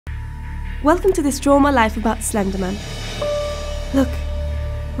Welcome to this Draw My Life about SlenderMan. Look,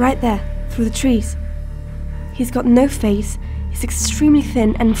 right there, through the trees. He's got no face, he's extremely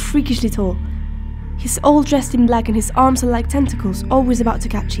thin and freakishly tall. He's all dressed in black and his arms are like tentacles, always about to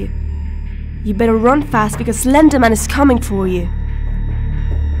catch you. You better run fast because SlenderMan is coming for you.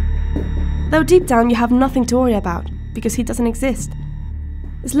 Though deep down you have nothing to worry about, because he doesn't exist.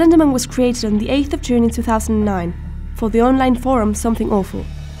 SlenderMan was created on the 8th of June in 2009 for the online forum Something Awful.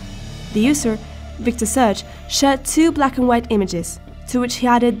 The user, Victor Surge, shared 2 black and white images, to which he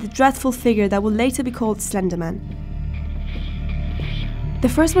added the dreadful figure that would later be called SlenderMan. The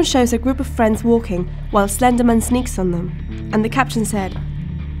first one shows a group of friends walking while SlenderMan sneaks on them, and the caption said,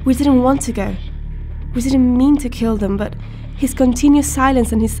 "We didn't want to go. We didn't mean to kill them, but his continuous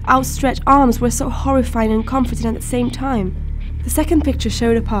silence and his outstretched arms were so horrifying and comforting at the same time." The second picture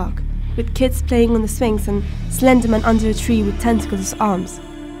showed a park, with kids playing on the swings and SlenderMan under a tree with tentacles as arms.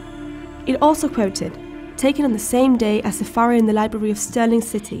 It also quoted, taken on the same day as the fire in the library of Sterling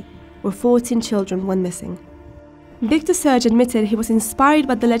City, where 14 children went missing. Victor Surge admitted he was inspired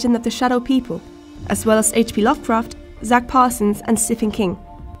by the legend of the Shadow People, as well as H.P. Lovecraft, Zach Parsons and Stephen King.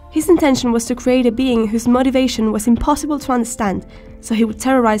 His intention was to create a being whose motivation was impossible to understand, so he would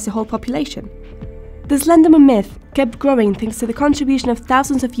terrorize the whole population. The SlenderMan myth kept growing thanks to the contribution of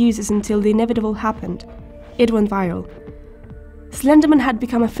thousands of users until the inevitable happened. It went viral. SlenderMan had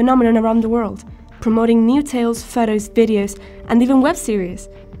become a phenomenon around the world, promoting new tales, photos, videos, and even web series.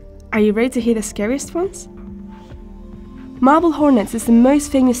 Are you ready to hear the scariest ones? Marble Hornets is the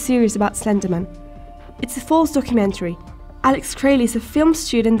most famous series about SlenderMan. It's a false documentary. Alex Crayley is a film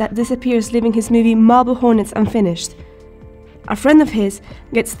student that disappears, leaving his movie Marble Hornets unfinished. A friend of his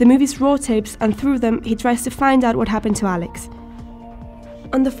gets the movie's raw tapes, and through them he tries to find out what happened to Alex.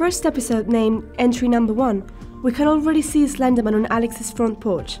 On the first episode, named Entry Number 1, we can already see SlenderMan on Alex's front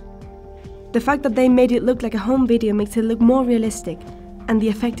porch. The fact that they made it look like a home video makes it look more realistic, and the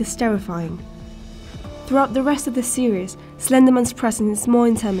effect is terrifying. Throughout the rest of the series, SlenderMan's presence is more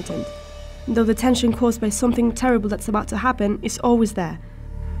intermittent, though the tension caused by something terrible that's about to happen is always there.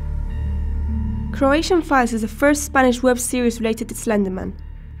 Croatian Files is the first Spanish web series related to SlenderMan.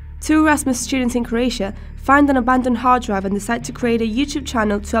 2 Erasmus students in Croatia find an abandoned hard drive and decide to create a YouTube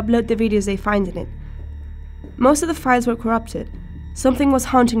channel to upload the videos they find in it. Most of the files were corrupted. Something was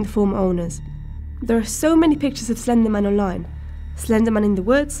haunting the former owners. There are so many pictures of SlenderMan online. SlenderMan in the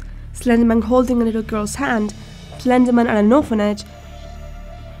woods, SlenderMan holding a little girl's hand, SlenderMan at an orphanage,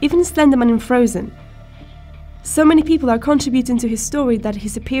 even SlenderMan in Frozen. So many people are contributing to his story that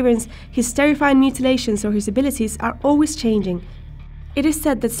his appearance, his terrifying mutilations or his abilities are always changing. It is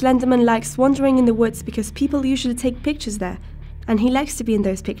said that SlenderMan likes wandering in the woods because people usually take pictures there, and he likes to be in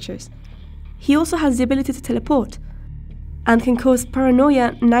those pictures. He also has the ability to teleport, and can cause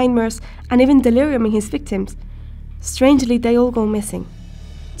paranoia, nightmares, and even delirium in his victims. Strangely, they all go missing.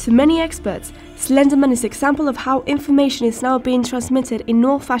 To many experts, SlenderMan is an example of how information is now being transmitted in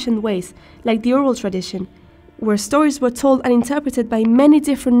old-fashioned ways, like the oral tradition, where stories were told and interpreted by many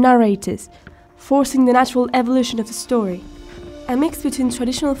different narrators, forcing the natural evolution of the story. A mix between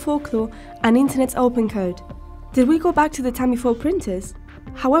traditional folklore and internet's open code. Did we go back to the time before printers?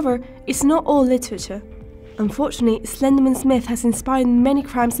 However, it's not all literature. Unfortunately, SlenderMan's myth has inspired many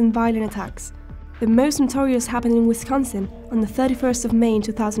crimes and violent attacks. The most notorious happened in Wisconsin on the 31st of May in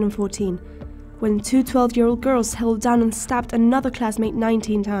 2014, when 2 12-year-old girls held down and stabbed another classmate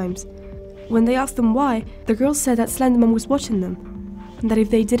 19 times. When they asked them why, the girls said that SlenderMan was watching them, and that if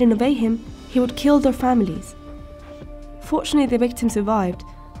they didn't obey him, he would kill their families. Fortunately, the victim survived,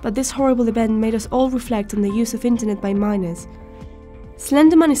 but this horrible event made us all reflect on the use of internet by minors.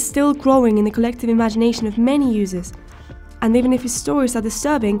 SlenderMan is still growing in the collective imagination of many users, and even if his stories are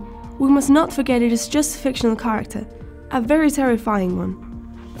disturbing, we must not forget it is just a fictional character, a very terrifying one.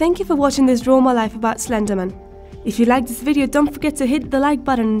 Thank you for watching this Draw My Life about SlenderMan. If you liked this video, don't forget to hit the like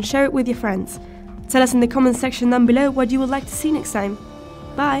button and share it with your friends. Tell us in the comments section down below what you would like to see next time.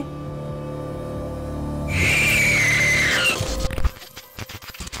 Bye!